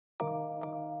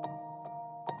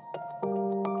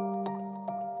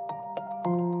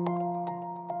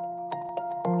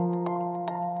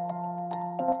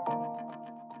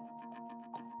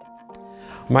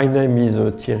My name is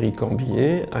Thierry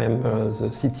Corbier. I am the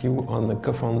CTO and the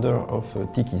co-founder of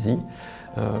Tikeasy,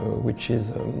 which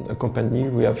is a company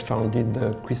we have founded,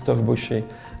 Christophe Baucher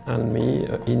and me,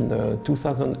 in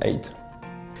 2008.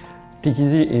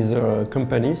 Tikeasy is a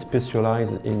company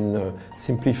specialized in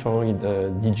simplified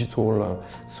digital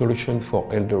solution for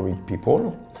elderly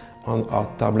people, and our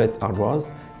tablet hardware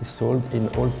is sold in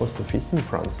all post offices in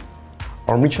France.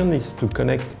 Our mission is to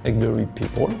connect elderly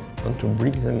people and to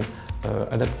bring them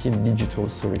adaptive digital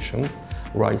solution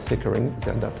while securing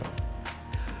their data.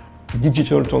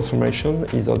 Digital transformation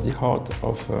is at the heart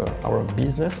of our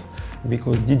business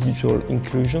because digital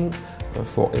inclusion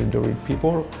for elderly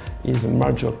people is a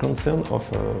major concern of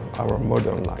our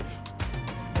modern life.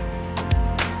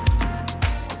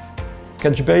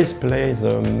 Couchbase plays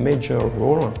a major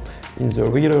role in the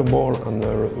reliable and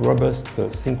robust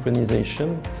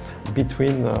synchronization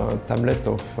between the tablet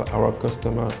of our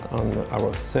customer and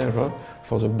our server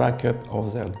for the backup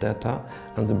of their data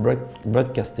and the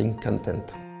broadcasting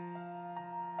content.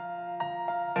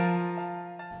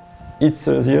 It's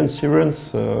the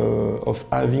assurance of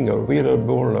having a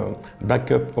reliable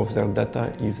backup of their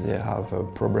data if they have a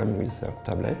problem with their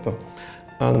tablet,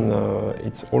 and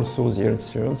it's also the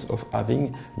assurance of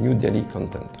having new daily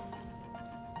content.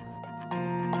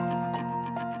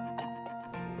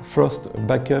 First,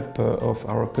 backup of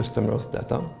our customers'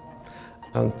 data,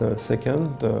 and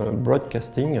second,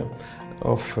 broadcasting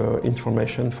of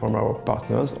information from our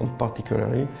partners, and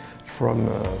particularly from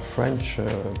French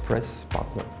press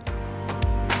partners.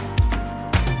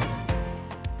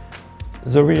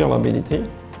 The reliability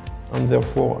and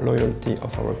therefore loyalty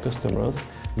of our customers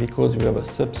because we have a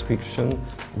subscription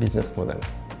business model.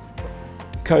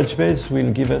 Couchbase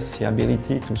will give us the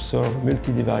ability to serve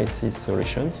multi-devices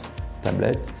solutions,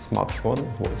 tablet, smartphone,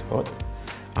 voice bot,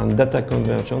 and data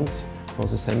convergence for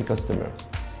the same customers.